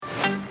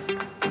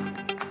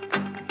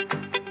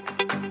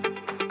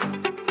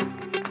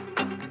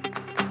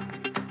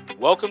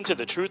Welcome to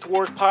the Truth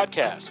Wars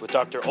podcast with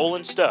Dr.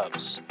 Olin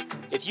Stubbs.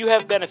 If you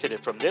have benefited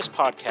from this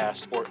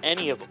podcast or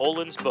any of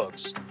Olin's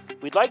books,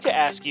 we'd like to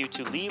ask you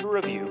to leave a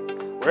review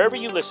wherever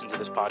you listen to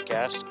this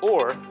podcast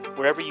or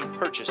wherever you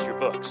purchased your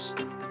books.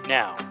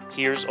 Now,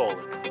 here's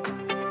Olin.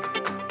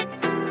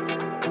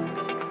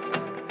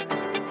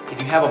 If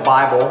you have a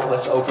Bible,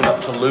 let's open up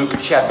to Luke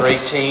chapter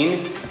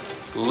 18.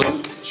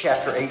 Luke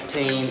chapter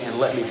 18, and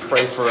let me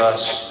pray for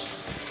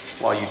us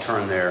while you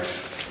turn there.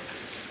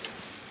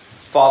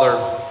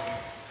 Father,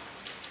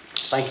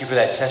 thank you for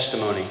that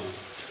testimony.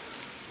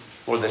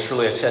 Lord, that's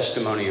really a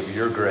testimony of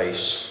your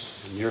grace,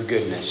 and your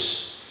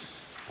goodness,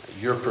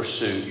 your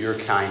pursuit, your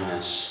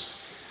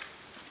kindness.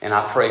 And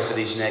I pray for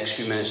these next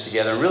few minutes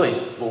together. And really,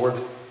 Lord,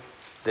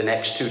 the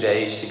next 2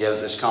 days together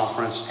at this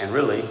conference, and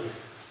really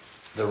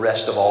the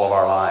rest of all of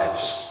our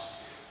lives.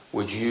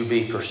 Would you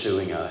be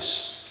pursuing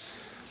us?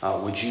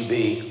 Would you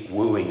be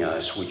wooing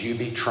us? Would you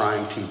be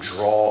trying to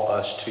draw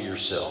us to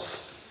yourself?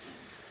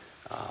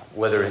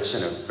 Whether it's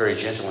in a very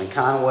gentle and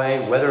kind way,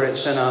 whether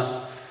it's in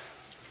a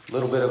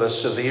little bit of a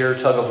severe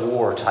tug of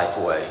war type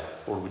way.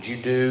 Or would you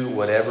do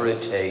whatever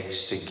it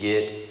takes to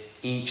get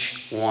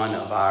each one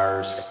of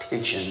ours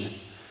attention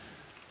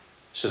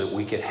so that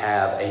we could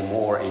have a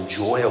more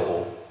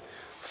enjoyable,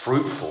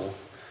 fruitful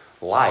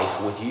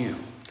life with you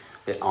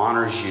that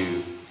honors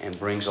you and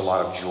brings a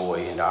lot of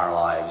joy into our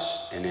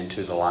lives and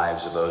into the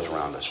lives of those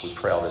around us. We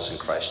pray all this in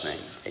Christ's name.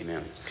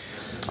 Amen.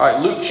 All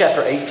right, Luke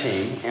chapter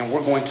 18, and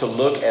we're going to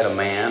look at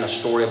a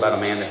story about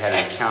a man that had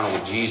an encounter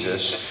with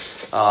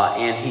Jesus,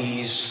 and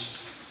he's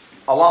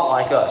a lot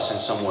like us in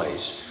some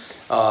ways.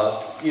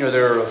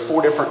 There are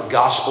 4 different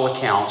gospel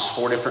accounts,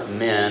 4 different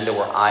men that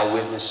were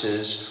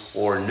eyewitnesses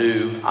or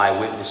knew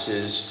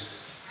eyewitnesses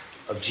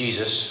of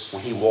Jesus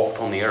when he walked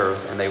on the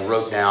earth, and they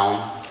wrote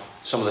down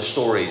some of the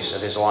stories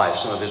of his life,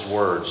 some of his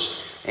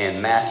words.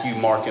 And Matthew,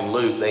 Mark, and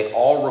Luke, they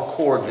all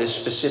record this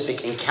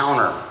specific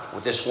encounter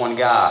with this one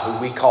guy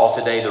who we call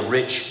today the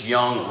rich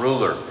young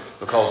ruler.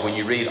 Because when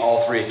you read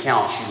all 3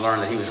 accounts, you learn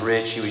that he was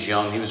rich, he was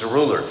young, he was a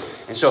ruler.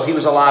 And so if he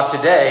was alive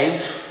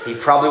today, he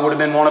probably would have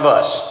been one of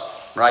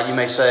us. Right? You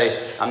may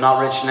say, I'm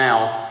not rich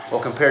now. Well,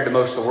 compared to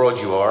most of the world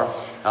you are.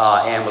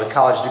 And with a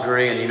college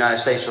degree in the United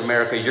States of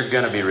America, you're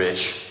going to be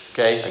rich.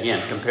 Okay?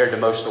 Again, compared to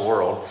most of the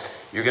world.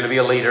 You're going to be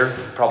a leader.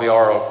 You probably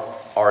are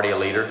already a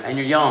leader. And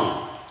you're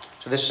young.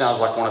 So this sounds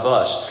like one of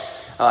us.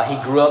 He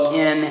grew up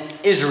in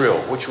Israel,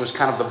 which was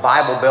kind of the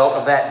Bible Belt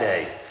of that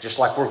day. Just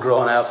like we're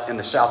growing up in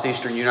the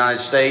southeastern United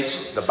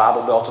States, the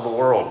Bible Belt of the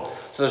world.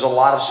 So there's a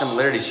lot of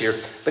similarities here.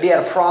 But he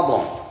had a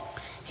problem.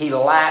 He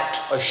lacked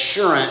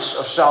assurance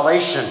of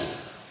salvation.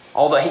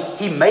 Although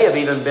he may have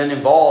even been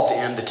involved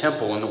in the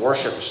temple and the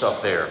worship and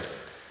stuff there.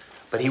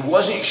 But he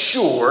wasn't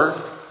sure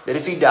that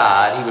if he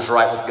died, he was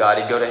right with God,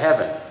 he'd go to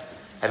heaven.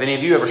 Have any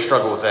of you ever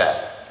struggled with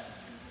that?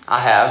 I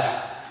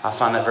have. I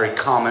find that very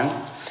common.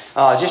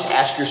 Just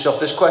ask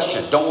yourself this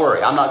question. Don't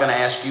worry. I'm not going to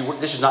ask you.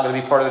 This is not going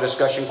to be part of the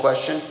discussion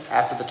question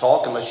after the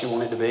talk unless you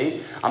want it to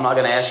be. I'm not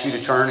going to ask you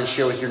to turn and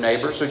share with your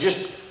neighbor. So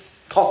just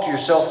talk to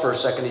yourself for a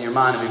second in your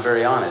mind and be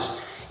very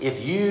honest.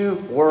 If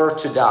you were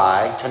to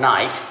die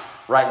tonight,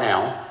 right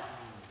now,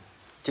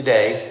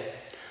 today,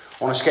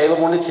 on a scale of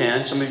 1 to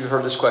 10, some of you have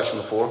heard this question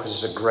before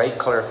because it's a great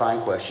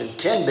clarifying question.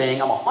 10 being,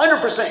 I'm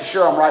 100%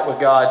 sure I'm right with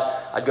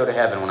God. I'd go to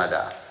heaven when I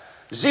die.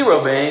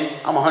 0 being,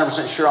 I'm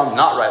 100% sure I'm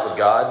not right with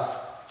God.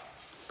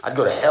 I'd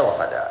go to hell if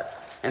I died.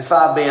 And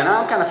 5 being,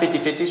 I'm kind of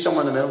 50-50,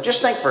 somewhere in the middle.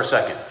 Just think for a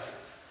second.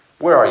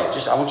 Where are you?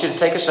 I want you to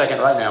take a second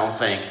right now and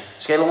think.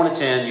 Scale of 1 to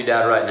 10, you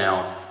died right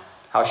now.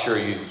 How sure are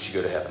you that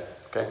you go to heaven?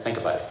 Okay, think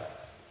about it.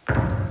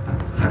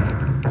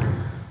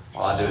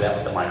 Well, I do that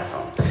with the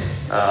microphone.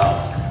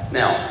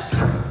 Now,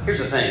 here's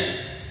the thing.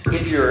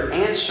 If your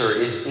answer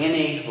is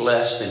any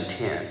less than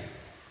 10,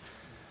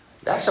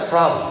 that's a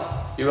problem.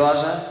 You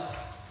realize that?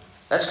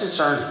 That's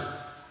concerning.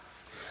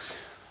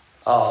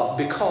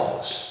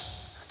 Because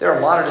there are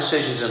a lot of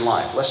decisions in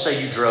life. Let's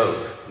say you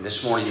drove. And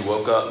this morning you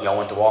woke up, y'all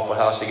went to Waffle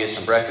House to get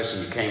some breakfast,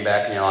 and you came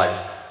back and you're like,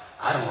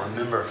 I don't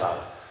remember if I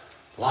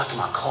locked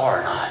my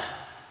car or not.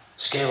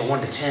 Scale of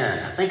 1 to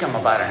 10. I think I'm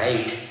about an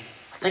 8.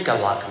 I think I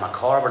locked my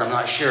car, but I'm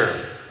not sure.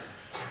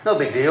 No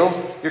big deal.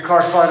 Your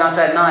car's probably not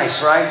that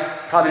nice, right?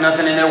 Probably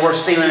nothing in there worth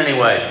stealing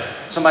anyway.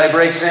 Somebody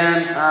breaks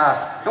in.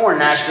 And we're in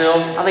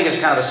Nashville. I think it's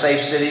kind of a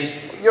safe city.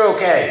 You're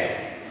okay.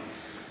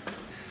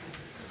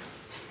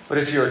 But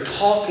if you're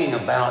talking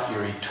about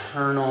your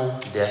eternal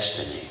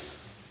destiny,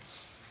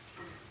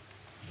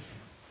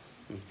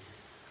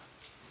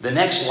 the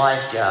next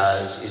life,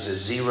 guys, is a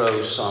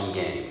zero-sum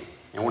game.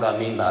 And what I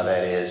mean by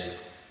that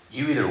is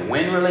you either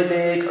win really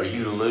big or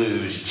you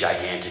lose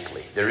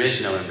gigantically. There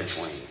is no in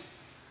between.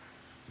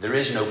 There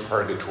is no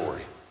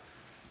purgatory.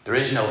 There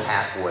is no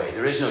halfway.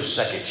 There is no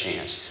second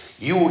chance.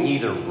 You will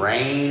either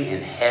reign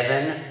in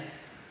heaven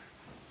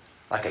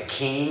like a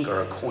king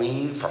or a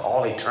queen for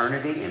all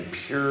eternity in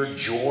pure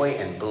joy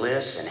and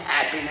bliss and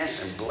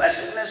happiness and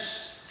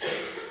blessedness,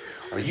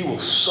 or you will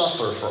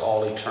suffer for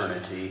all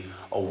eternity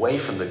away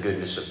from the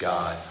goodness of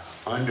God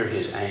under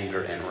his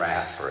anger and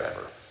wrath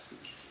forever.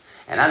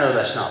 And I know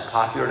that's not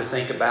popular to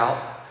think about,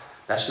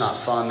 That's not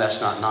fun. That's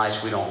not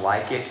nice. We don't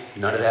like it.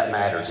 None of that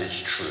matters. It's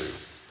true.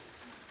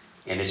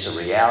 And it's a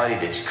reality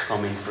that's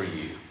coming for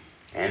you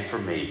and for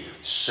me.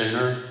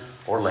 Sooner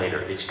or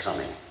later, it's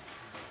coming.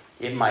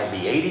 It might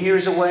be 80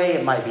 years away.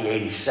 It might be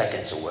 80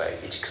 seconds away.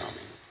 It's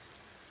coming.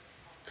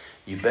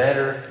 You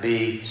better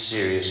be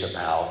serious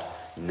about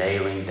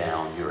nailing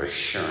down your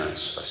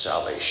assurance of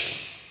salvation.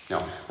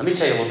 Now, let me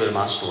tell you a little bit of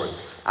my story.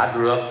 I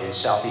grew up in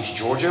southeast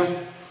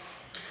Georgia,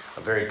 a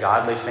very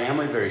godly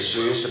family, very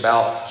serious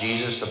about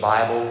Jesus, the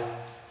Bible,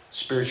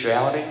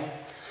 spirituality.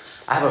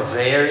 I have a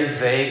very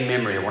vague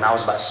memory of when I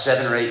was about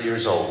 7 or 8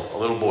 years old, a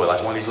little boy, like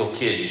one of these little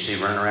kids you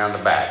see running around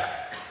the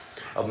back,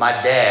 of my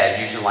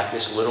dad using like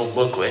this little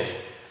booklet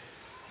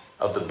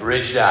of the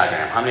bridge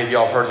diagram. How many of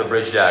y'all have heard of the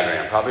bridge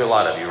diagram? Probably a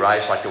lot of you, right?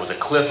 It's like there was a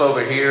cliff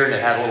over here and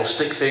it had a little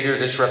stick figure.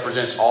 This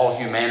represents all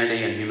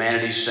humanity, and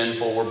humanity's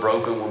sinful, we're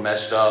broken, we're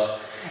messed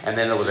up. And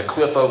then there was a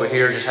cliff over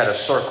here, just had a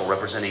circle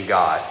representing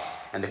God.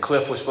 And the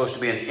cliff was supposed to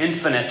be an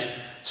infinite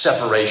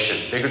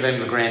separation, bigger than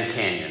the Grand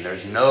Canyon.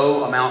 There's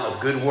no amount of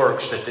good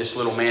works that this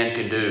little man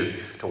can do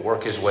to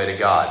work his way to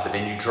God. But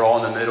then you draw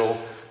in the middle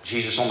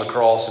Jesus on the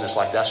cross, and it's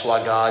like that's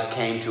why God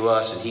came to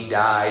us, and He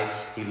died.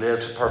 He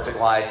lived a perfect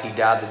life. He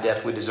died the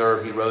death we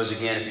deserve. He rose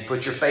again. If you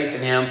put your faith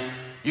in Him,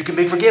 you can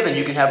be forgiven.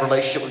 You can have a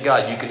relationship with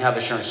God. You can have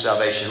assurance of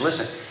salvation.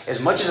 Listen,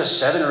 as much as a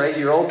 7 or 8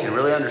 year old can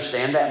really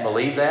understand that and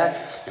believe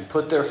that and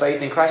put their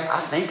faith in Christ, I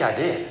think I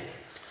did.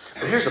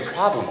 But here's the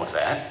problem with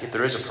that, if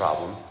there is a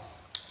problem.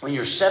 When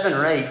you're 7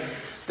 or 8,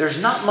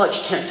 there's not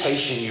much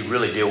temptation you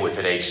really deal with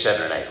at age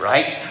 7 and 8,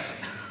 right?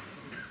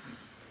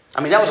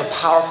 I mean, that was a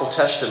powerful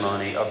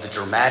testimony of the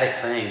dramatic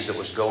things that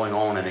was going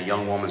on in a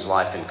young woman's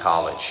life in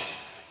college.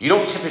 You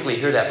don't typically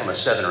hear that from a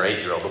 7 or 8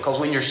 year old, because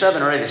when you're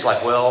 7 or 8, it's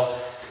like, well,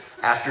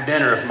 after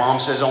dinner, if mom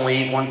says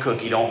only eat one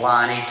cookie, don't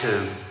lie and eat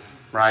 2,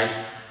 right?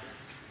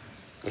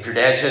 If your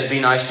dad says be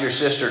nice to your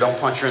sister, don't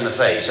punch her in the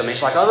face. I mean,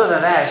 it's like, other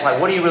than that, it's like,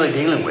 what are you really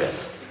dealing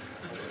with?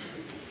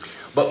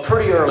 But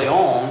pretty early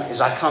on,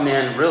 as I come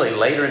in really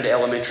later into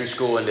elementary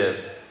school, into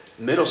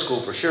middle school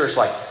for sure, it's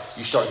like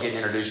you start getting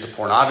introduced to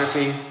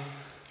pornography,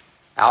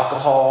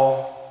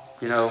 alcohol,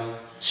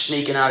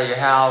 sneaking out of your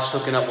house,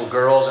 hooking up with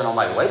girls. And I'm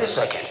like, wait a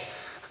second.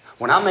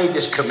 When I made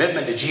this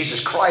commitment to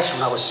Jesus Christ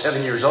when I was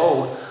 7 years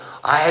old,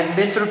 I hadn't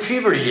been through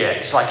puberty yet.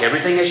 It's like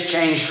everything has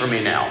changed for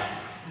me now.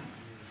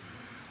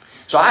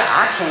 So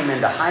I came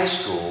into high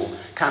school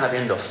kind of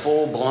in the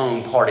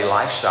full-blown party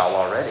lifestyle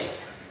already.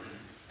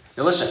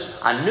 Now listen,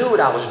 I knew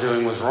what I was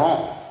doing was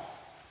wrong.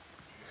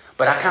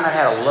 But I kind of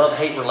had a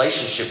love-hate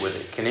relationship with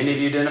it. Can any of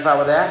you identify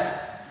with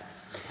that?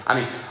 I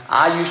mean,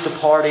 I used to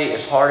party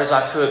as hard as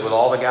I could with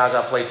all the guys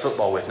I played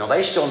football with. Now,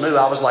 they still knew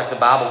I was like the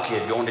Bible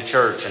kid going to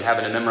church and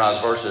having to memorize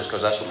verses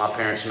because that's what my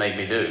parents made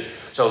me do.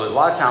 So a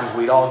lot of times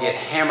we'd all get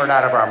hammered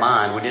out of our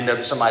mind. We'd end up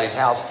at somebody's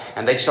house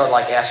and they'd start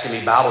like asking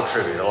me Bible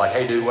trivia. They're like,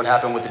 hey, dude, what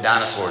happened with the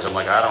dinosaurs? I'm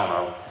like, I don't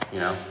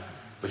know,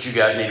 But you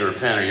guys need to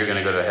repent or you're going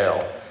to go to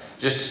hell.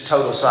 Just a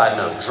total side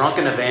note,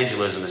 drunken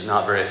evangelism is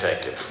not very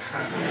effective.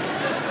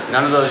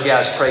 None of those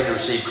guys prayed to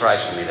receive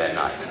Christ from me that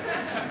night.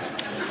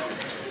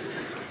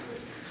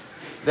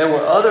 There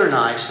were other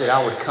nights that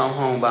I would come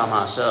home by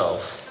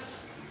myself,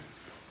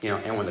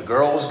 and when the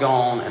girl was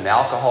gone and the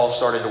alcohol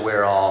started to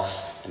wear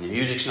off and the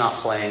music's not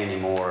playing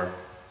anymore,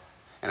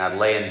 and I'd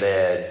lay in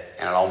bed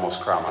and I'd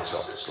almost cry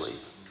myself to sleep.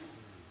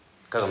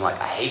 Because I'm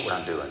like, I hate what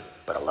I'm doing,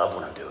 but I love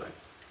what I'm doing.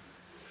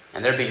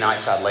 And there'd be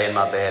nights I'd lay in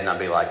my bed and I'd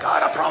be like,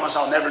 God, I promise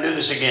I'll never do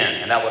this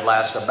again. And that would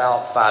last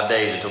about 5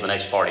 days until the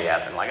next party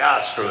happened. Like,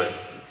 screw it.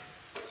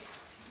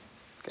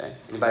 Okay,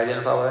 anybody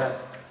identify with that?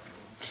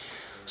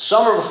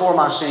 Summer before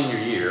my senior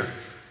year,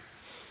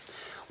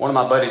 one of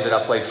my buddies that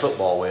I played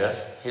football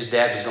with, his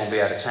dad was going to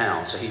be out of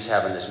town, so he's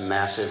having this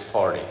massive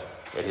party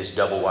at his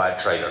double-wide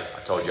trailer. I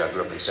told you I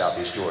grew up in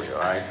southeast Georgia,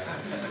 all right?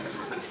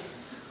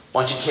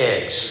 Bunch of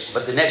kegs.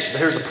 But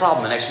here's the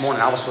problem. The next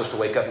morning, I was supposed to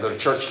wake up and go to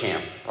church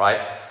camp, right?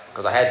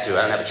 Because I had to.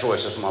 I didn't have a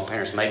choice. That's what my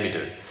parents made me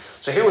do.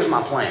 So here was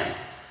my plan.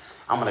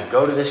 I'm going to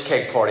go to this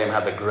keg party. I'm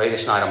going to have the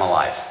greatest night of my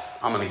life.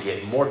 I'm going to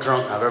get more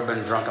drunk than I've ever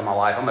been drunk in my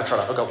life. I'm going to try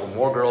to hook up with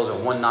more girls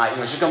in one night.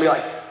 It's just going to be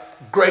like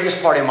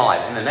greatest party of my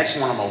life. And the next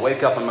one, I'm going to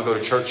wake up, I'm going to go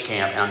to church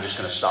camp, and I'm just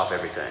going to stop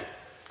everything.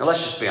 Now,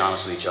 let's just be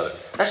honest with each other.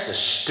 That's the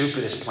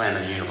stupidest plan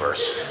in the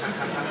universe.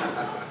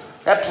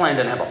 That plan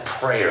doesn't have a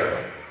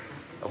prayer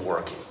of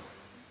working.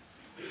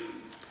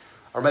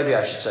 Or maybe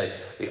I should say,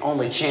 the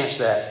only chance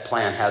that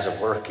plan has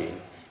of working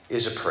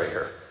is a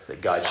prayer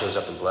that God shows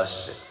up and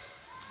blesses it.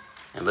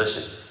 And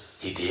listen,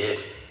 He did.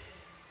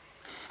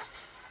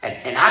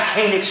 And I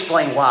can't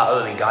explain why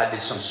other than God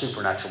did some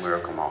supernatural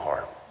miracle in my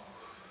heart.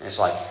 And it's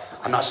like,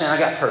 I'm not saying I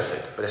got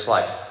perfect, but it's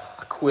like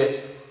I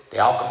quit the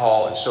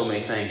alcohol and so many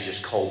things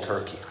just cold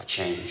turkey. I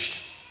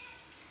changed.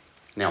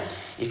 Now,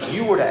 if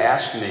you were to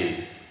ask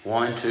me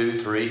 1,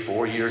 2, 3,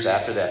 4 years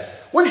after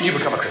that, when did you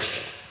become a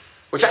Christian?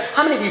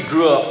 How many of you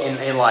grew up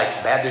in like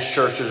Baptist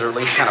churches or at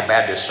least kind of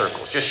Baptist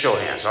circles? Just show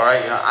of hands, all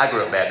right? I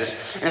grew up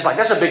Baptist. And it's like,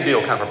 that's a big deal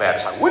kind of for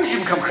Baptists. Like, when did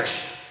you become a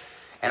Christian?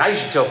 And I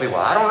used to tell people,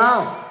 I don't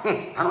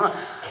know. I don't know.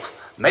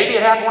 Maybe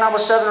it happened when I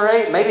was 7 or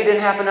 8. Maybe it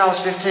didn't happen when I was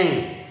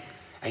 15.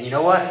 And you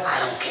know what? I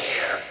don't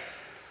care.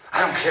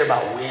 I don't care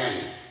about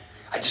when.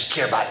 I just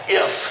care about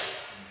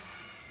if.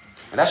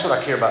 And that's what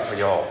I care about for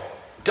y'all.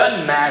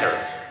 Doesn't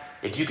matter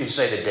if you can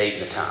say the date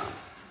and the time.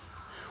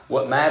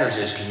 What matters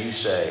is, can you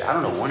say, I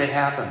don't know when it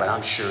happened, but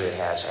I'm sure it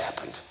has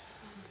happened.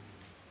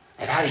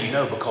 And how do you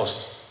know?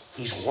 Because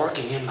He's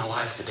working in my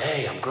life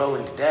today. I'm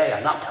growing today.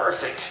 I'm not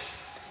perfect.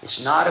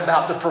 It's not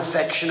about the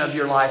perfection of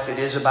your life. It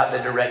is about the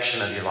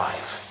direction of your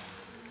life.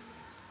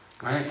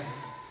 Right?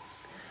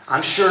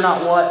 I'm sure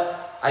not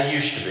what I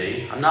used to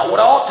be. I'm not what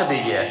I ought to be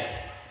yet.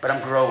 But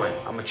I'm growing.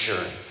 I'm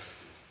maturing.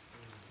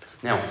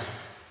 Now,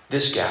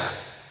 this guy,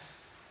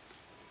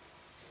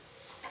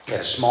 he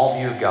had a small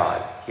view of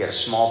God. He had a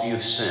small view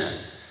of sin.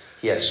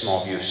 He had a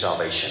small view of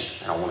salvation.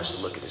 And I want us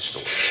to look at his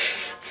story.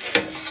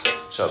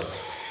 So,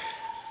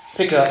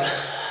 pick up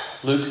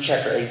Luke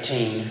chapter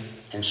 18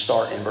 and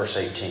start in verse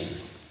 18.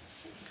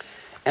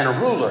 And a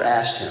ruler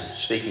asked him,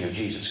 speaking of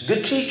Jesus,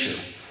 Good teacher,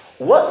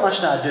 what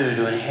must I do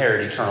to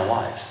inherit eternal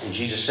life? And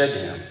Jesus said to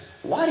him,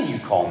 Why do you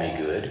call me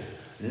good?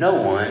 No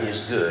one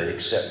is good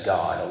except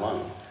God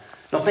alone.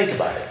 Now think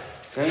about it.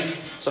 Okay?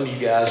 Some of you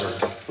guys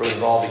are really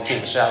involved in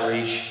campus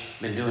outreach,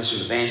 been doing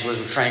some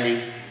evangelism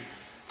training.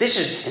 And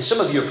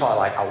some of you are probably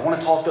like, I want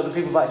to talk to other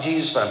people about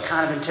Jesus, but I'm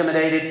kind of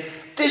intimidated.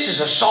 This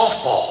is a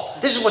softball.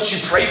 This is what you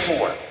pray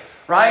for,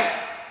 right?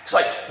 It's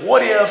like,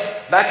 what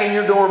if back in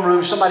your dorm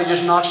room, somebody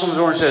just knocks on the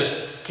door and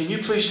says, Can you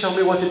please tell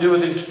me what to do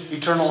with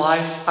eternal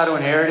life? How to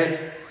inherit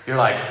it? You're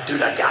like,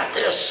 dude, I got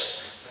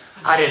this.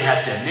 I didn't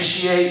have to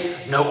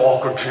initiate. No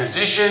awkward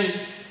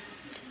transition.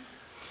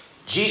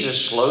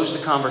 Jesus slows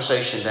the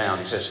conversation down.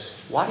 He says,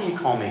 Why do you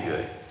call me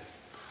good?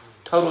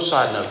 Total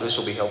side note, this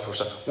will be helpful.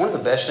 So one of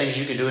the best things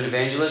you can do in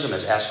evangelism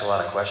is ask a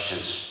lot of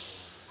questions.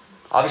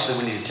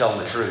 Obviously, we need to tell them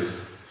the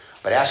truth.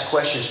 But ask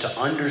questions to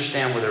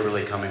understand where they're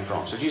really coming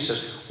from. So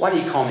Jesus says, Why do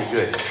you call me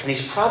good? And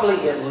he's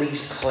probably at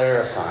least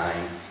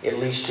clarifying at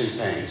least two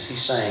things.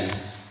 He's saying,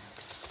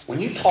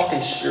 when you talk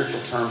in spiritual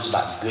terms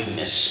about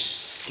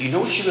goodness, do you know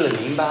what you really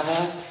mean by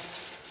that?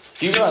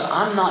 Do you realize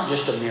I'm not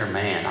just a mere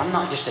man? I'm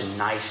not just a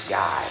nice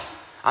guy.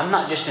 I'm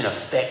not just an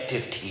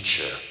effective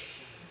teacher.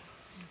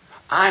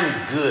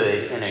 I'm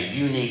good in a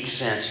unique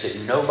sense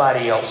that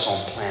nobody else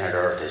on planet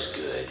Earth is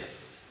good.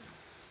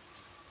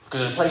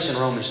 Because there's a place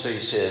in Romans 3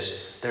 that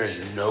says, there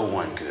is no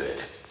one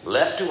good.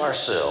 Left to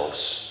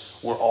ourselves,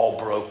 we're all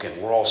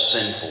broken. We're all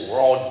sinful. We're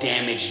all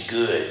damaged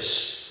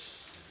goods.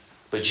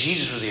 But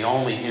Jesus was the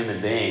only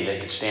human being that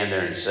could stand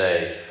there and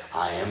say,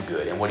 I am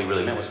good. And what he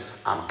really meant was,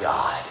 I'm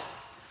God.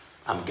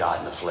 I'm God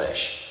in the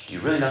flesh. Do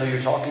you really know who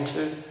you're talking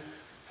to?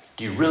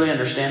 Do you really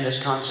understand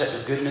this concept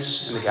of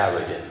goodness? And the guy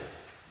really didn't.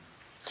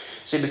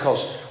 See,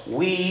 because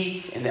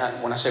we, and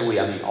when I say we,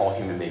 I mean all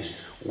human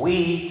beings,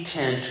 we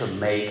tend to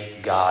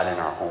make God in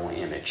our own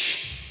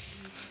image.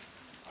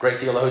 Great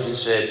theologian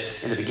said,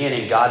 in the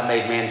beginning, God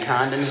made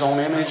mankind in his own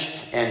image,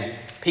 and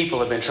people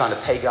have been trying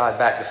to pay God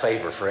back the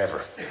favor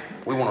forever.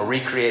 We want to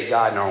recreate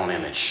God in our own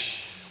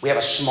image. We have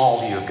a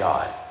small view of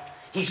God.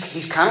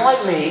 He's kind of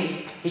like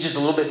me. He's just a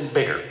little bit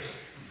bigger.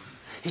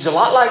 He's a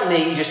lot like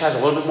me. He just has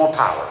a little bit more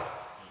power.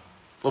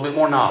 A little bit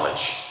more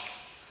knowledge.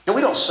 Now,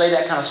 we don't say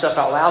that kind of stuff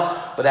out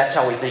loud, but that's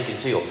how we think and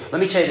feel.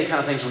 Let me tell you the kind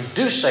of things we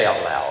do say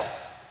out loud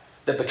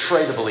that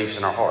betray the beliefs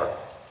in our heart.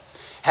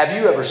 Have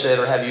you ever said,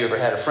 or have you ever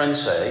had a friend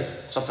say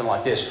something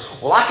like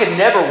this? Well, I could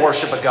never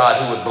worship a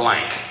God who would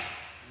blank.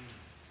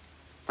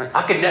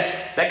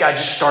 That guy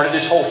just started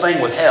this whole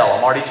thing with hell.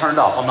 I'm already turned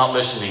off. I'm not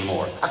listening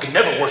anymore. I could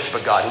never worship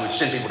a God who would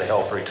send people to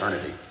hell for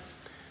eternity.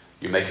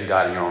 You're making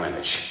God in your own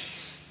image.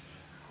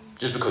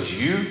 Just because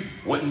you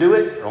wouldn't do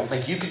it, or don't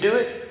think you could do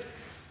it,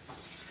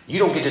 you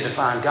don't get to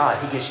define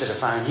God. He gets to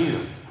define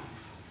you.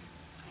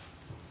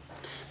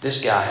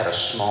 This guy had a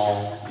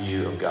small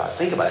view of God.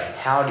 Think about it.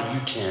 How do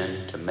you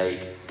tend to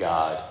make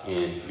God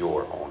in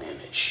your own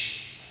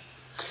image?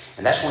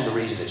 And that's one of the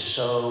reasons it's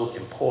so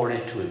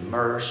important to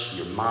immerse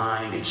your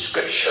mind in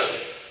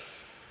Scripture,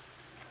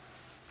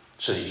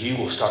 so that you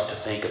will start to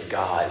think of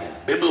God in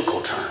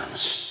biblical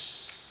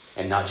terms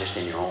and not just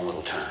in your own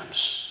little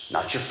terms.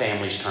 Not your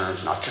family's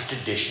terms, not your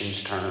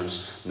traditions'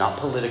 terms, not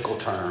political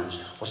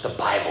terms. What's the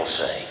Bible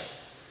say?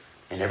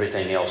 And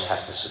everything else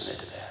has to submit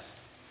to that.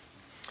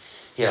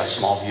 He had a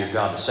small view of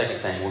God. The second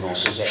thing we're going to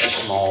see is a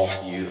small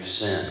view of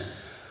sin.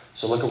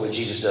 So look at what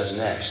Jesus does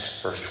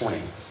next. Verse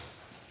 20.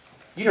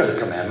 You know the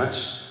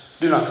commandments.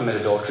 Do not commit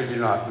adultery. Do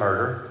not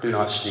murder. Do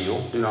not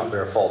steal. Do not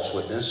bear false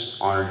witness.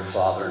 Honor your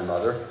father and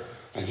mother.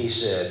 And he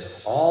said,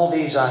 all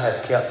these I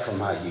have kept from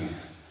my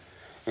youth.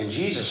 And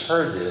Jesus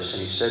heard this,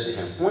 and he said to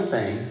him, one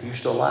thing you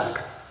still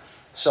lack.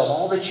 Sell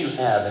all that you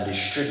have and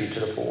distribute to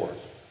the poor,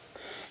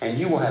 and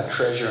you will have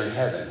treasure in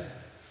heaven.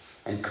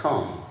 And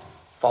come,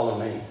 follow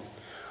me.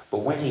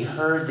 But when he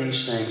heard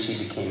these things,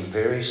 he became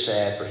very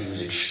sad, for he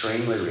was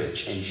extremely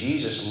rich. And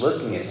Jesus,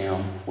 looking at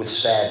him with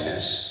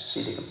sadness,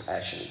 see the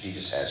compassion that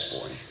Jesus has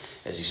for him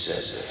as he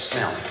says this.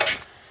 Now,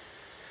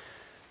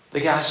 the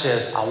guy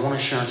says, I want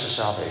assurance of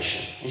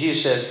salvation. And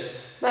Jesus said,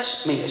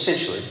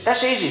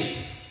 that's easy.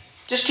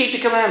 Just keep the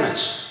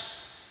commandments.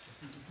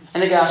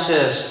 And the guy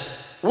says,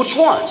 which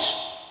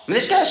ones? I mean,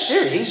 this guy's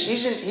serious.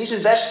 He's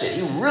invested.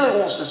 He really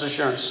wants this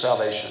assurance of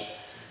salvation.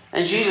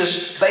 And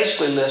Jesus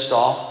basically lists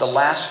off the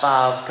last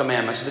 5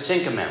 commandments of the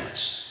 10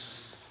 commandments.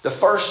 The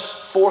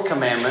first 4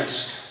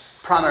 commandments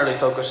primarily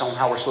focus on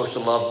how we're supposed to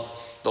love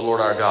the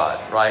Lord our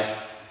God, right?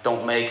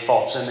 Don't make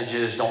false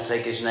images, don't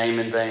take His name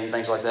in vain,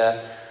 things like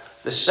that.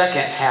 The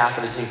second half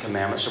of the 10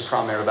 commandments are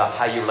primarily about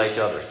how you relate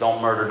to others.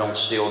 Don't murder, don't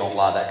steal, don't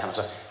lie, that kind of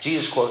stuff.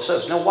 Jesus quotes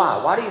those. Now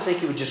why? Why do you think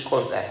He would just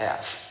quote that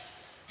half?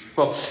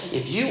 Well,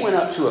 if you went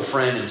up to a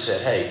friend and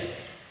said, hey,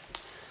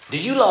 do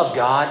you love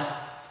God?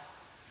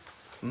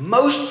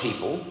 Most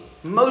people,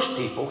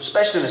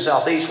 especially in the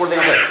Southeast, what are they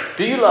going to say?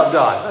 Do you love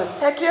God?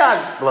 Heck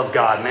yeah, I love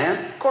God,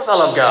 man. Of course I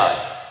love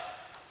God.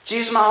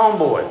 Jesus is my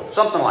homeboy.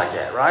 Something like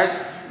that,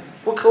 right?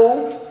 We're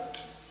cool.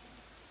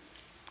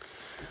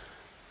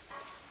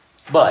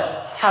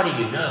 But how do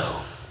you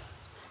know?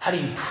 How do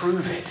you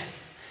prove it?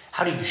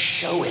 How do you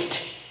show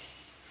it?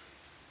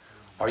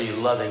 Are you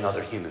loving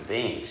other human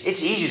beings?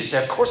 It's easy to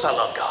say, of course I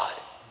love God.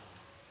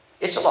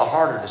 It's a lot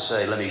harder to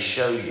say, let me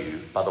show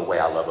you by the way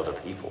I love other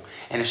people.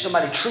 And if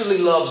somebody truly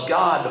loves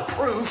God, the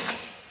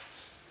proof,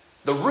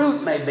 the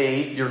root may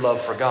be your love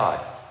for God.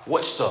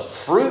 What's the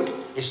fruit?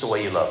 It's the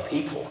way you love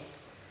people.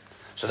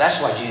 So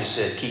that's why Jesus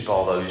said, keep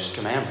all those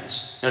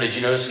commandments. Now, did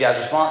you notice the guy's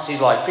response?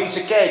 He's like, piece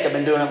of cake, I've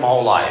been doing it my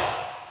whole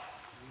life.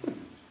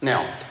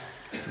 Now,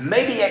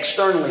 maybe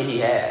externally he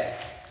had.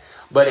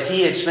 But if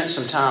he had spent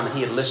some time and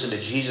he had listened to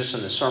Jesus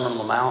in the Sermon on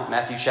the Mount,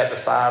 Matthew chapter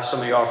 5,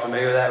 some of you are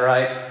familiar with that,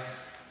 right?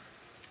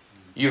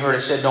 You heard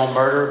it said don't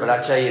murder, but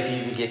I tell you, if you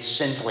even get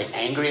sinfully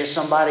angry at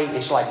somebody,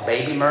 it's like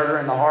baby murder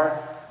in the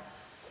heart.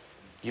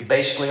 You've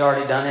basically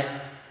already done it.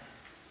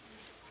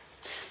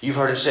 You've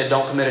heard it said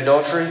don't commit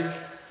adultery,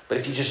 but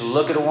if you just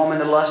look at a woman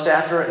to lust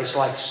after her, it's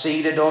like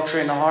seed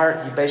adultery in the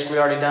heart. You've basically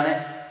already done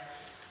it.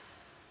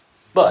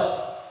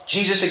 But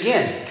Jesus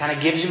again kind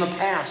of gives him a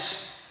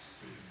pass.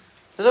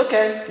 He says,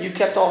 okay, you've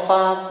kept all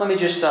 5. Let me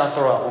just throw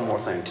out one more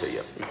thing to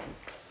you.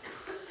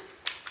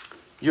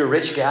 You're a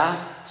rich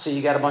guy, so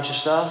you got a bunch of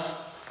stuff.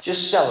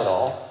 Just sell it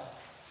all.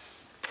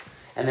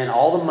 And then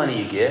all the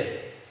money you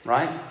get,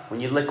 right,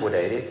 when you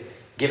liquidate it,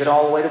 give it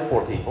all away to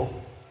poor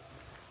people.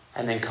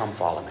 And then come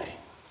follow me.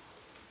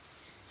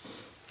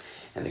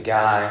 And the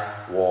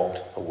guy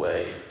walked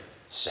away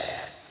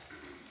sad.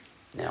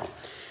 Now,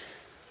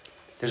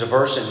 there's a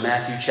verse in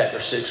Matthew chapter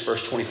 6,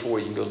 verse 24.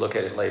 You can go look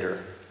at it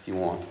later if you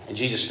want. And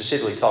Jesus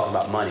specifically talking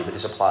about money, but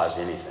this applies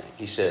to anything.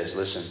 He says,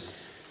 listen,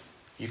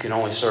 you can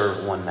only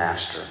serve one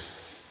master.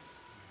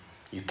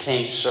 You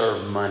can't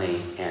serve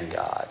money and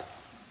God.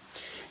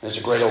 There's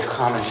a great old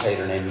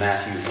commentator named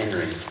Matthew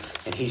Henry,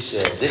 and he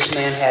said, this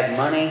man had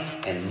money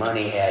and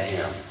money had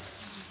him.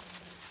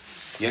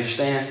 You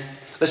understand?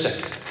 Listen,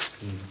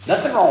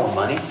 nothing wrong with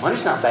money.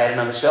 Money's not bad in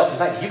and of itself. In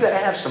fact, you got to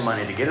have some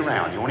money to get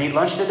around. You want to eat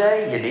lunch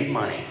today? You need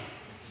money.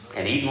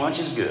 And eating lunch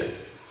is good.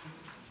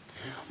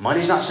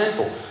 Money's not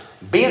sinful.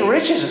 Being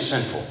rich isn't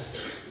sinful.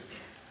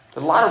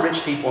 There's a lot of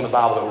rich people in the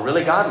Bible that were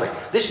really godly.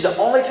 This is the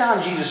only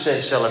time Jesus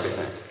said sell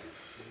everything.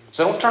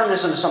 So don't turn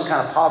this into some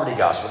kind of poverty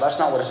gospel. That's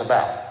not what it's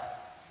about.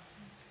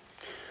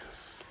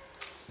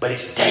 But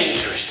it's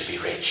dangerous to be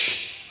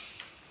rich.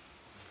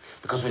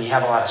 Because when you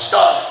have a lot of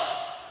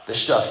stuff, the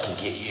stuff can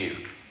get you.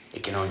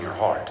 It can own your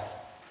heart.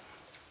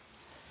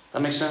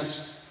 That makes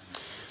sense?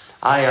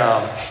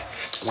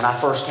 When I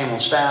first came on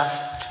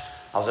staff,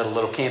 I was at a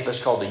little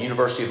campus called the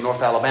University of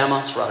North Alabama.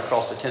 It's right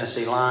across the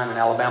Tennessee line in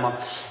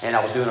Alabama. And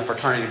I was doing a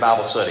fraternity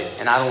Bible study.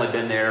 And I'd only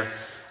been there,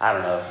 I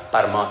don't know,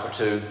 about a month or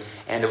 2.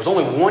 And there was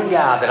only one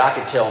guy that I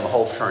could tell in the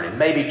whole fraternity,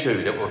 maybe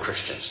 2 that were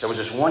Christians. There was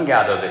this one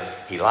guy, though,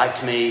 that he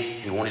liked me.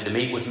 He wanted to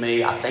meet with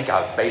me. I think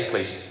I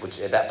basically,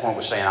 at that point,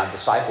 was saying I'd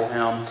disciple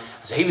him.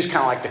 So he was kind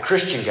of like the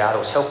Christian guy that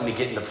was helping me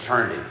get into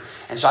fraternity.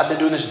 And so I'd been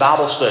doing this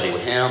Bible study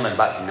with him and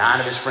about 9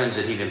 of his friends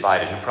that he'd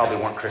invited who probably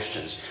weren't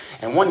Christians.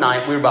 And one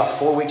night, we were about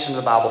 4 weeks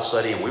into the Bible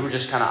study, and we were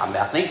just kind of,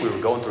 I think we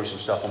were going through some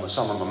stuff on the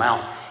Sermon on the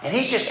Mount. And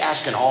he's just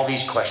asking all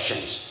these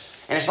questions.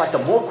 And it's like the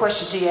more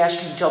questions he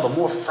asks, you can tell the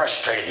more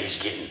frustrated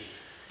he's getting.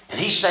 And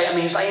he's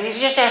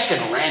just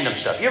asking random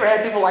stuff. You ever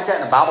had people like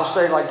that in a Bible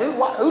study? Like, dude,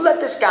 who let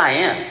this guy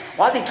in?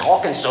 Why is he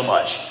talking so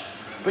much?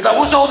 He's like,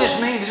 what's all this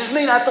mean? Does this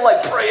mean I have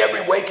to pray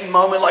every waking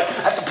moment? Like,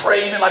 I have to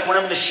pray even when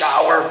I'm in the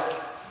shower?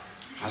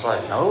 I was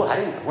like, no,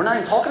 we're not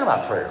even talking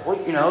about prayer.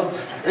 And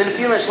then a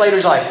few minutes later,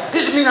 he's like,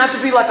 does it mean I have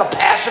to be like a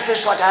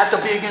pacifist? Like I have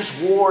to be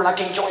against war and I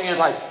can't join you? He's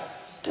like,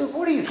 dude,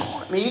 what are you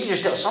talking? I mean, you can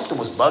just tell something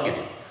was bugging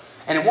him.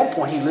 And at one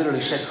point, he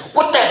literally said,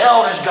 what the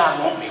hell does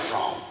God want me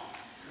from?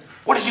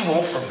 What does he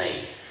want from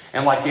me?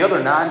 And the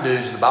other 9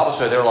 dudes in the Bible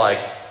study, they're like,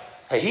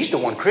 hey, he's the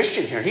one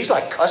Christian here. And he's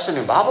cussing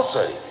in Bible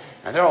study.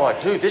 And they're all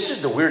like, dude, this is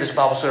the weirdest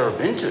Bible study I've ever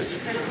been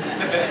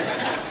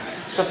to.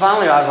 So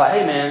finally, I was like,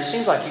 hey, man, it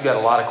seems like you got a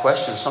lot of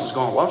questions. Something's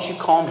going on. Why don't you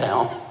calm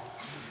down?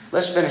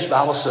 Let's finish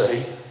Bible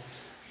study.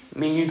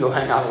 Me and you go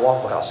hang out at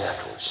Waffle House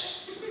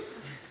afterwards.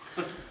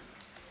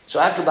 So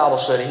after Bible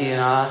study, he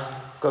and I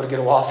go to get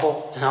a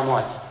waffle. And I'm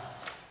like,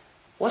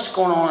 what's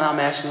going on? And I'm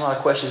asking a lot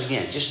of questions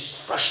again. Just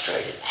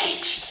frustrated,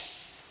 angst.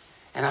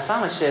 And I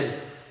finally said,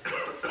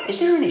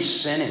 is there any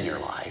sin in your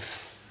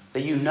life?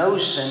 that you know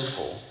is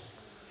sinful,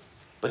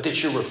 but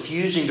that you're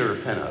refusing to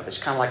repent of. It's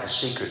kind of like a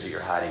secret that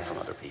you're hiding from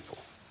other people.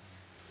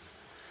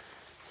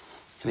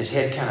 And his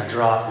head kind of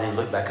dropped, and he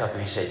looked back up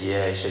and he said,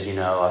 yeah. He said,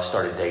 I've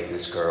started dating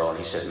this girl. And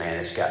he said, man,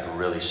 it's gotten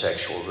really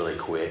sexual really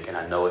quick. And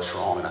I know it's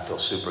wrong, and I feel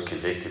super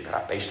convicted, but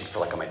I basically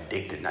feel like I'm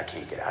addicted and I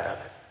can't get out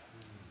of it.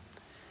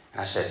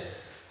 And I said,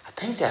 I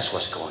think that's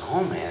what's going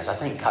on, man. Is I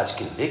think God's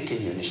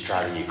convicting you and it's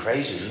driving you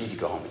crazy. You need to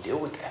go home and deal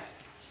with that.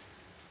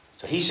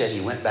 So he said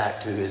he went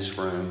back to his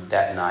room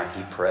that night.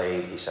 He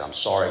prayed. He said, I'm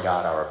sorry,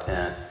 God, I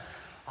repent.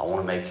 I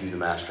want to make you the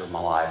master of my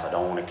life. I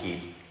don't want to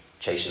keep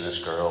chasing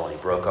this girl. And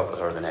he broke up with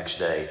her the next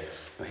day.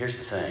 Now, here's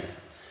the thing.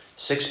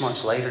 6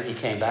 months later, he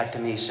came back to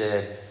me. He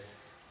said,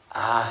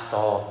 I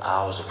thought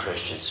I was a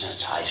Christian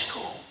since high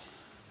school.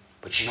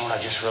 But you know what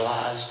I just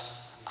realized?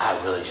 I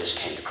really just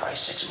came to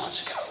Christ 6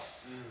 months ago.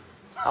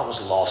 I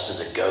was lost as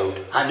a goat.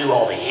 I knew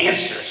all the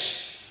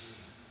answers,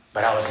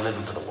 but I was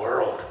living for the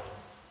world.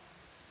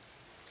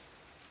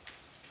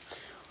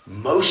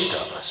 Most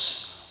of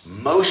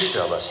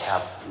us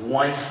have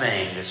one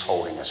thing that's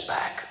holding us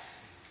back.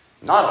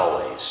 Not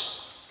always.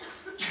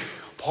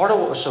 Part of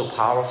what was so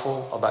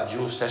powerful about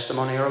Julie's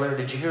testimony earlier,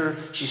 did you hear?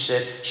 She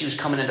said she was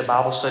coming into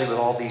Bible study with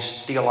all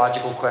these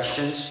theological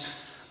questions,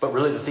 but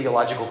really the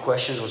theological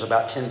questions was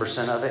about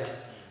 10% of it.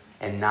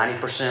 And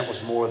 90%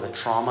 was more of the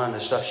trauma and the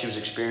stuff she was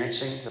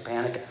experiencing, the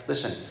panic.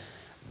 Listen,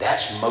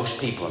 that's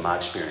most people in my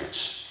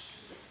experience.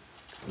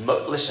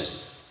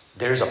 Listen,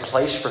 there's a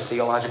place for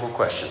theological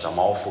questions. I'm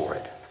all for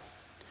it.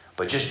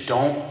 But just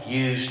don't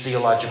use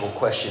theological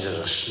questions as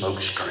a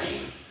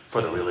smokescreen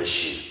for the real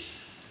issue.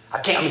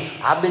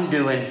 I've been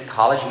doing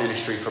college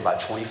ministry for about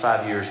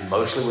 25 years,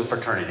 mostly with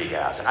fraternity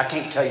guys. And I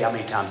can't tell you how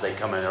many times they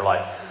come in and they're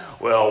like,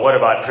 well, what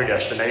about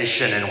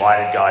predestination, and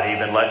why did God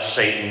even let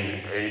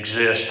Satan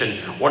exist? And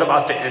what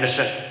about the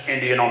innocent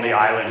Indian on the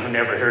island who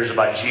never hears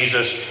about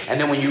Jesus? And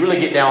then when you really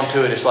get down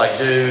to it, it's like,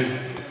 dude,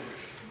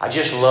 I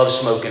just love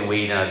smoking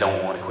weed and I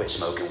don't want to quit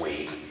smoking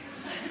weed.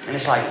 And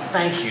it's like,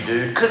 thank you,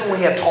 dude. Couldn't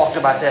we have talked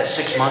about that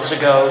 6 months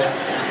ago?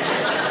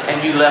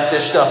 And you left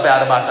this stuff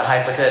out about the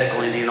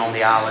hypothetical Indian on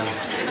the island.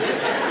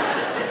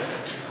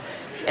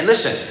 And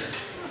listen,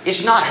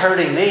 it's not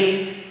hurting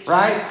me.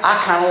 Right?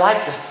 I kind of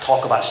like to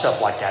talk about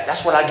stuff like that.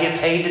 That's what I get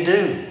paid to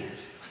do.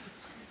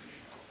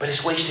 But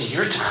it's wasting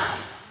your time.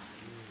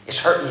 It's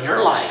hurting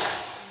your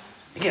life.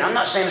 Again, I'm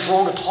not saying it's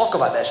wrong to talk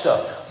about that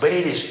stuff, but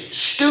it is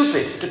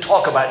stupid to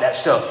talk about that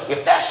stuff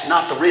if that's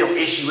not the real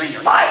issue in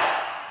your life.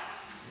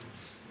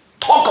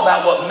 Talk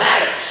about what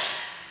matters.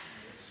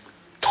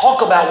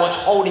 Talk about what's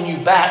holding you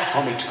back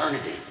from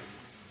eternity.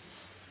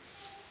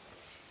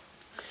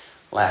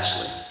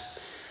 Lastly,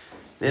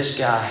 this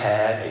guy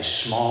had a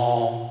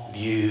small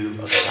view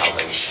of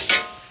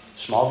salvation.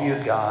 Small view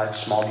of God,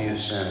 small view of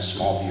sin, a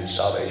small view of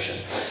salvation.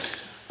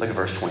 Look at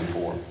verse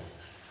 24.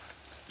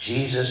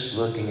 Jesus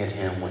looking at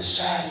him with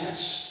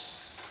sadness.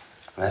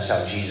 And that's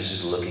how Jesus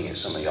is looking at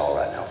some of y'all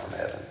right now from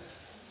heaven.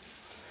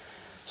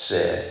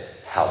 Said,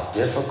 how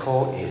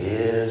difficult it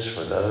is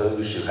for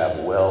those who have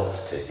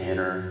wealth to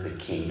enter the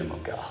kingdom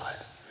of God.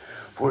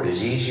 For it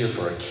is easier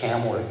for a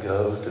camel to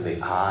go through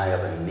the eye of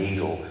a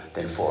needle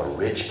than for a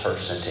rich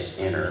person to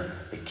enter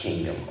the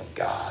kingdom of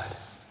God.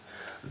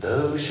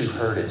 Those who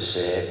heard it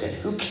said, then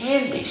who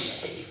can be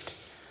saved?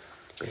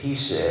 But he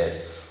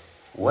said,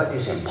 what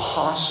is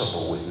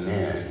impossible with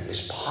men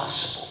is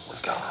possible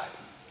with God.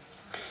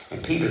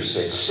 And Peter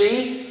said,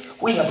 see,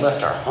 we have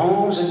left our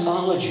homes and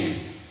followed you.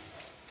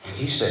 And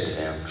he said to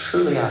them,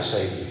 truly I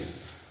say to you,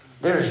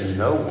 there is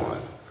no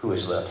one who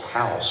has left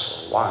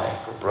house or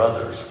wife or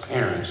brothers or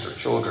parents or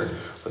children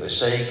for the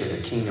sake of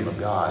the kingdom of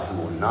God who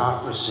will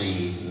not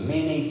receive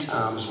many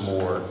times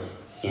more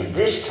in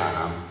this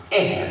time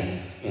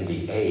and in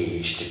the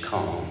age to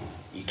come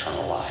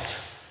eternal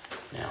life.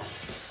 Now,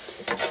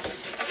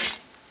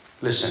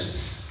 listen,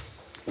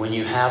 when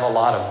you have a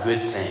lot of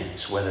good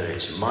things, whether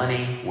it's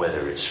money,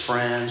 whether it's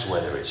friends,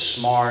 whether it's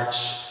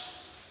smarts,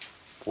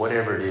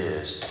 whatever it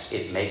is,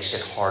 it makes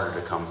it harder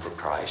to come for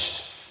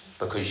Christ.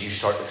 Because you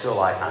start to feel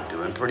like, I'm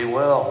doing pretty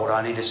well. What do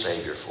I need a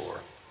Savior for?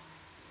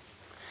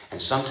 And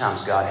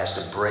sometimes God has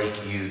to break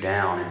you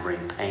down and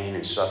bring pain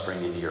and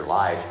suffering into your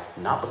life,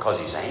 not because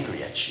He's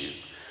angry at you,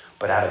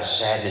 but out of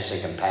sadness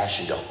and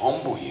compassion to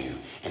humble you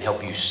and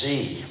help you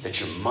see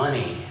that your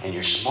money and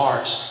your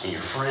smarts and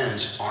your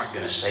friends aren't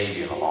going to save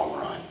you in the long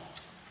run.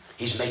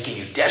 He's making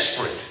you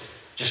desperate,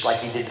 just like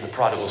He did to the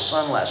prodigal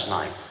son last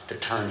night, to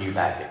turn you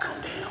back to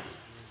come to Him.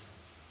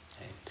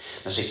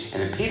 Now see,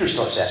 and then Peter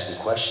starts asking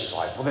questions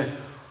like, well then,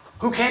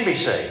 who can be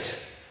saved?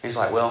 And he's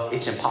like, well,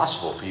 it's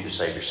impossible for you to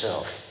save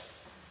yourself.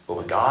 But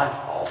with God,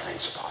 all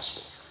things are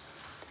possible.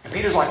 And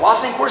Peter's like, well,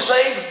 I think we're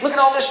saved. Look at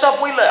all this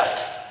stuff we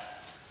left.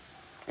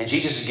 And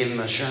Jesus is giving him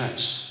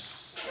assurance.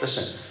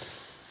 Listen,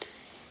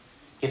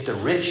 if the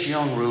rich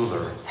young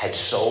ruler had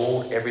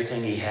sold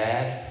everything he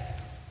had,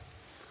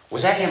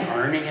 was that him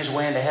earning his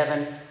way into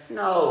heaven?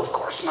 No, of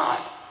course not.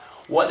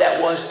 What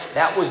that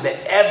was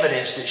the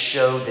evidence that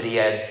showed that he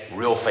had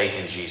real faith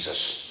in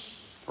Jesus.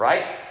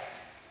 Right?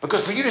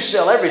 Because for you to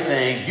sell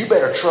everything, you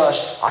better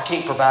trust, I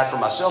can't provide for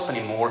myself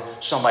anymore.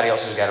 Somebody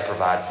else has got to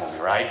provide for me,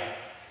 right?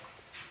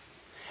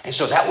 And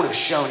so that would have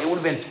shown, it would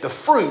have been the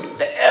fruit,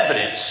 the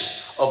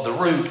evidence of the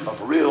root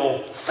of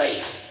real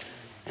faith.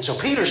 And so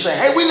Peter's saying,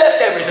 hey, we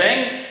left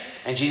everything.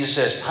 And Jesus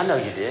says, I know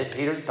you did,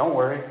 Peter. Don't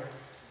worry.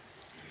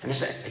 And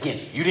it's, again,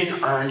 you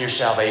didn't earn your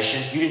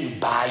salvation. You didn't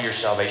buy your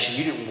salvation.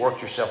 You didn't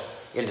work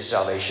yourself into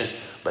salvation.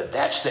 But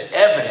that's the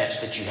evidence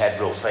that you had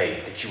real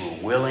faith, that you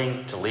were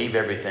willing to leave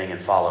everything and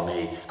follow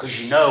me.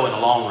 Because you know in the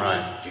long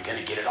run, you're going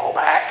to get it all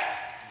back.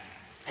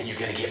 And you're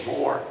going to get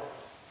more.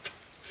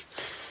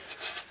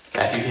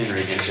 Matthew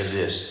Henry again said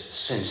this,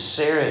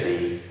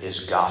 sincerity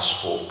is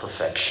gospel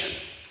perfection.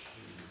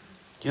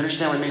 Do you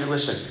understand what it means?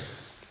 Listen,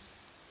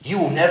 you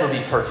will never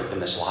be perfect in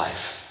this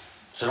life.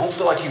 So don't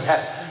feel like you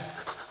have,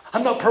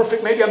 I'm not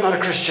perfect, maybe I'm not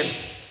a Christian.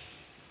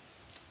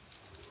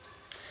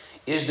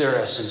 Is there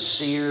a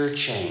sincere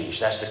change?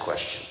 That's the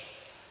question.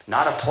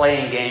 Not a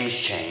playing games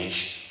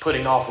change,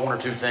 putting off one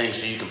or two things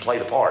so you can play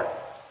the part.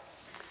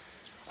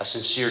 A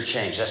sincere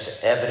change. That's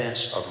the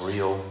evidence of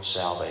real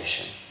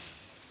salvation.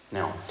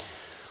 Now,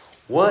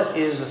 what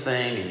is the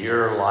thing in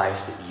your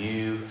life that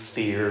you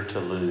fear to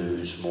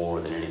lose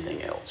more than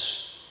anything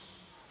else?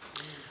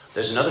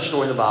 There's another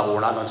story in the Bible.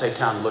 We're not going to take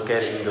time to look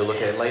at it. You can go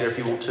look at it later if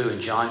you want to.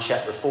 In John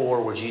chapter 4,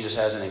 where Jesus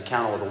has an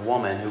encounter with a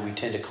woman who we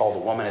tend to call the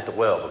woman at the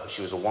well, because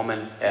she was a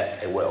woman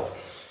at a well.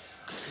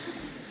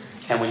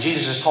 And when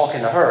Jesus is talking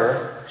to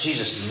her,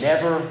 Jesus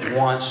never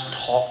once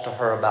talked to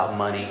her about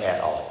money at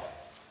all.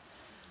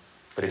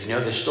 But if you know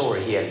this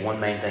story, he had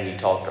one main thing he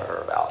talked to her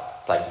about.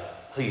 It's like,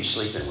 who are you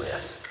sleeping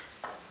with?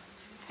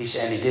 He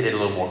said, and he did it a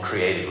little more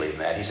creatively than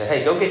that. He said,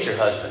 hey, go get your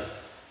husband.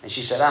 And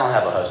she said, I don't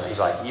have a husband. He's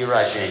like, you're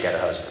right, you ain't got a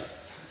husband.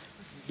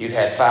 You've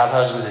had 5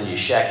 husbands and you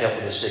shacked up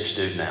with a 6th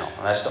dude now.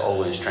 And that's the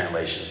Olin's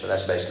translation, but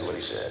that's basically what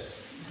he said.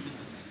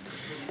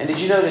 And did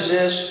you notice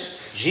this?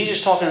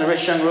 Jesus talking to the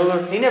rich young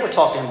ruler, he never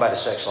talked to him about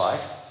his sex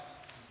life.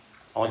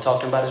 Only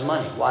talked to him about his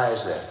money. Why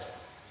is that?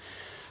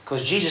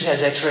 Because Jesus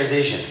has x-ray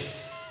vision.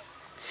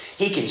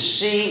 He can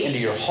see into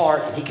your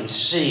heart and he can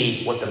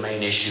see what the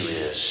main issue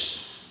is.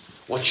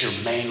 What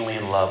you're mainly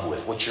in love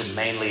with, what you're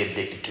mainly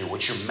addicted to,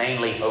 what you're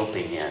mainly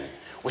hoping in,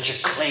 what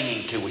you're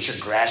clinging to, what you're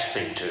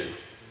grasping to.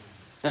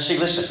 Now see,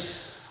 listen,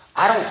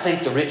 I don't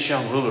think the rich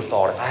young ruler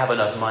thought, if I have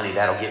enough money,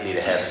 that'll get me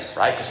to heaven,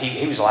 right? Because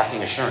he was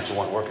lacking assurance, it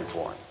wasn't working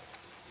for him.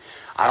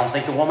 I don't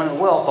think the woman at the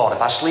well thought,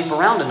 if I sleep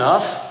around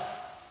enough,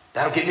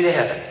 that'll get me to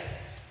heaven.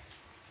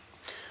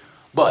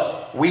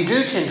 But we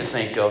do tend to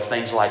think of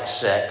things like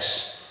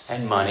sex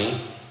and money,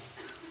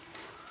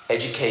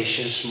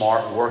 education,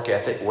 smart, work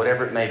ethic,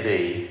 whatever it may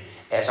be,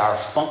 as our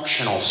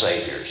functional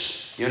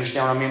saviors. You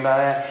understand what I mean by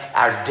that?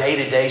 Our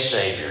day-to-day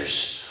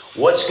saviors.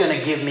 What's going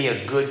to give me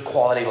a good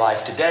quality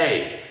life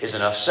today is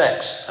enough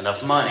sex,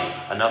 enough money,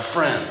 enough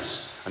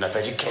friends, enough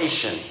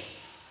education,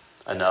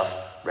 enough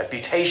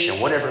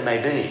reputation, whatever it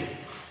may be.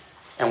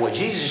 And what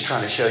Jesus is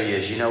trying to show you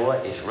is, you know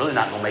what? It's really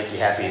not going to make you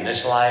happy in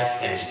this life,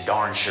 and it's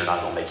darn sure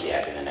not going to make you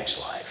happy in the next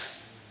life.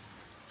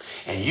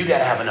 And you got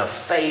to have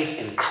enough faith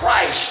in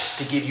Christ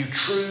to give you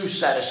true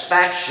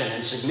satisfaction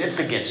and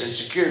significance and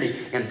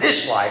security in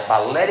this life by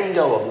letting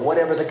go of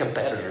whatever the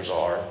competitors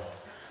are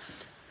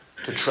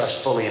to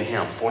trust fully in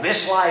Him for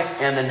this life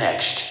and the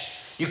next.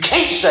 You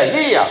can't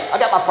say, yeah, I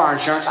got my fire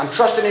insurance. I'm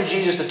trusting in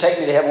Jesus to take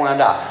me to heaven when I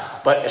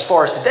die. But as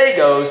far as today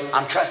goes,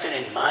 I'm trusting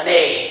in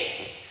money.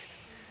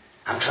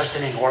 I'm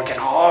trusting in working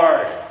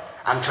hard.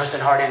 I'm trusting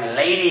hard in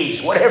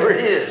ladies, whatever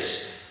it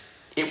is.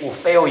 It will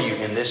fail you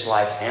in this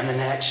life and the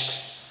next.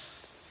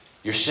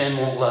 Your sin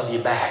won't love you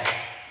back.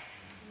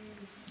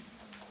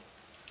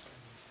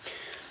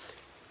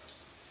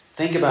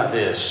 Think about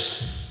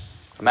this.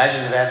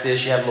 Imagine that after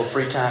this you have a little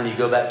free time, you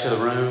go back to the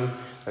room,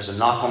 there's a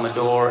knock on the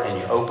door, and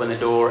you open the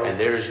door, and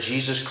there's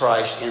Jesus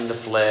Christ in the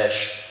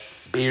flesh,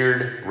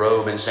 beard,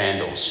 robe, and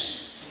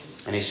sandals.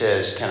 And He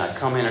says, can I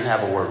come in and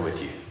have a word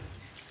with you?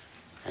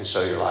 And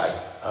so you're like,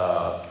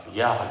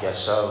 yeah, I guess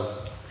so.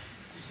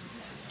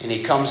 And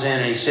He comes in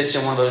and He sits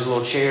in one of those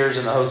little chairs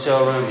in the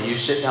hotel room, and you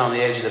sit down on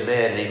the edge of the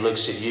bed, and He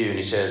looks at you and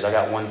He says, I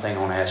got one thing I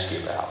want to ask you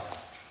about.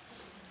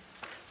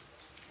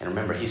 And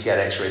remember, He's got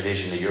x-ray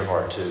vision to your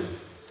heart too.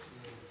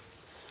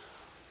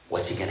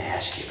 What's He going to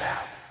ask you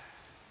about?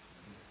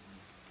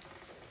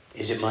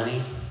 Is it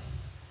money?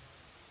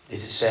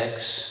 Is it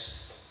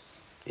sex?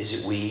 Is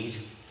it weed?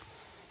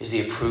 Is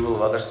the approval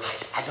of others?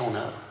 I don't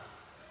know.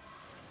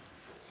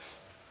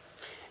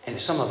 And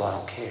some of it I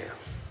don't care.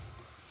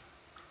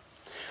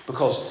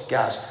 Because,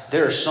 guys,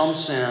 there are some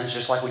sins,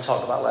 just like we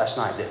talked about last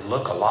night, that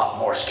look a lot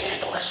more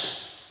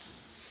scandalous.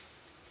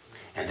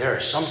 And there are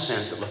some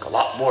sins that look a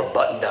lot more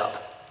buttoned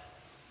up.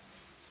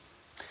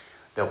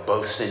 They'll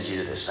both send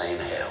you to the same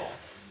hell.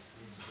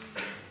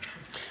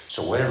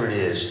 So whatever it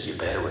is, you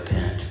better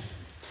repent.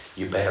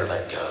 You better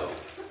let go.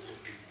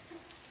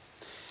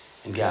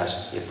 And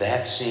guys, if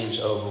that seems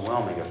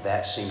overwhelming, if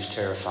that seems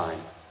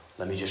terrifying,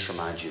 let me just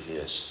remind you of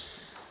this.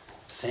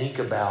 Think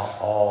about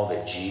all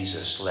that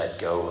Jesus let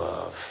go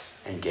of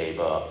and gave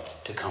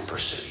up to come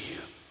pursue you.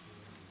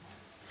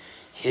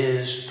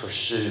 His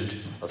pursuit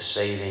of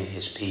saving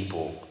his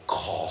people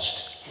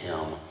cost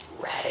him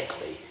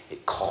radically.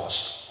 It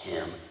cost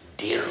him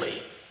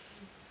dearly.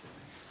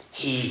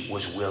 He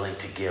was willing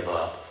to give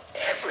up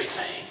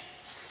everything.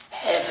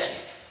 Heaven,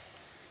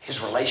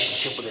 his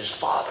relationship with his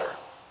Father.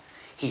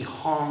 He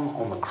hung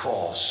on the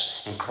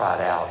cross and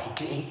cried out.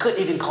 He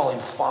couldn't even call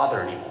him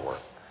Father anymore,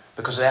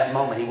 because at that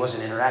moment he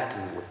wasn't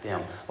interacting with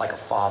them like a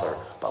father,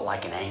 but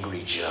like an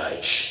angry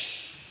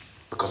judge,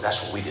 because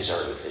that's what we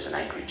deserve, is an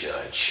angry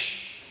judge.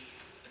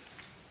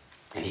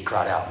 And he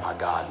cried out, my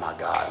God,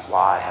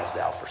 why hast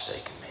thou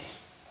forsaken me?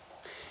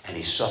 And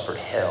he suffered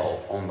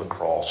hell on the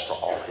cross for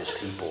all his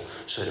people,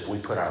 so that if we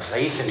put our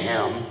faith in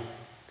him,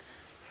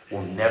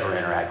 we'll never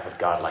interact with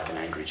God like an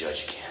angry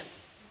judge again.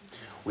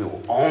 We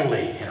will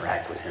only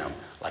interact with him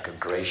like a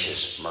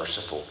gracious,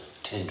 merciful,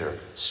 tender,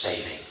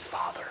 saving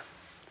Father.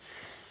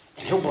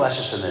 And he'll bless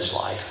us in this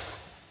life.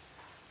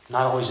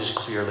 Not always as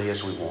clearly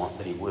as we want,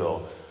 but he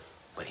will.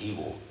 But he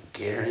will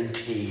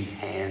guaranteed,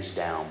 hands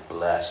down,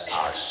 bless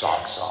our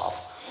socks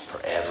off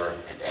forever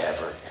and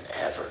ever and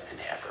ever and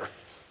ever.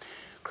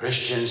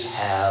 Christians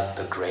have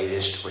the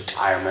greatest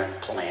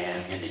retirement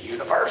plan in the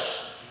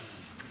universe.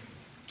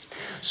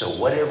 So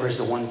whatever is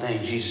the one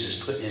thing Jesus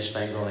is putting his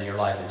finger on in your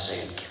life and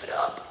saying, give it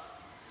up.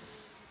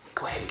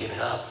 Go ahead and give it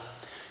up.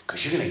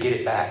 Because you're going to get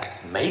it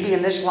back, maybe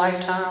in this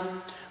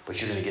lifetime, but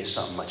you're going to get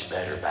something much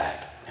better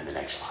back in the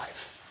next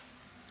life.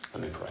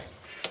 Let me pray.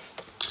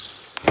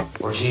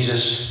 Lord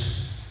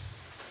Jesus,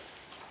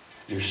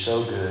 you're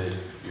so good.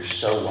 You're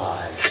so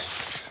wise.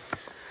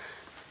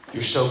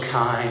 You're so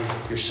kind.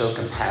 You're so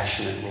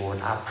compassionate,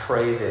 Lord. I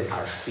pray that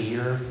our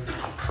fear,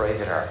 I pray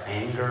that our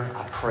anger,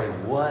 I pray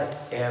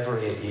whatever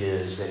it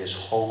is that is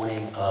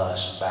holding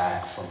us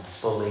back from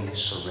fully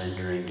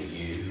surrendering to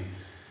you,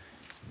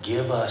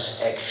 give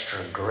us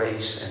extra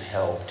grace and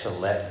help to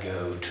let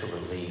go, to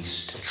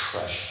release, to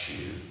trust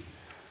you.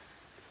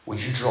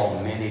 Would you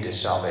draw many to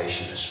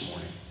salvation this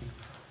morning?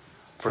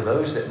 For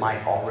those that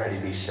might already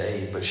be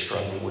saved but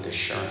struggling with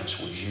assurance,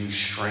 would you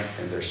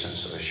strengthen their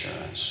sense of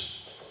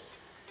assurance?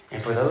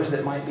 And for those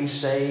that might be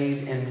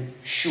saved and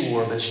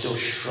sure but still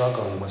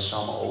struggling with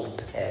some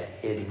old pet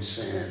hidden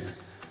sin,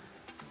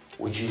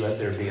 would you let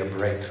there be a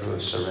breakthrough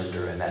of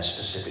surrender in that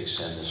specific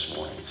sin this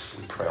morning?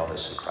 We pray all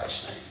this in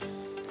Christ's name.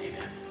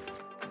 Amen.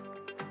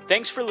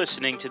 Thanks for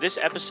listening to this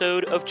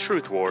episode of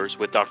Truth Wars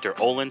with Dr.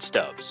 Olin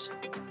Stubbs.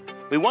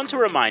 We want to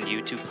remind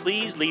you to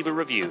please leave a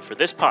review for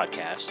this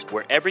podcast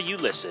wherever you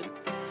listen,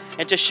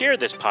 and to share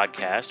this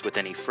podcast with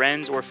any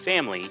friends or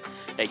family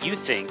that you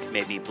think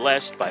may be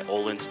blessed by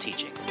Olin's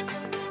teaching.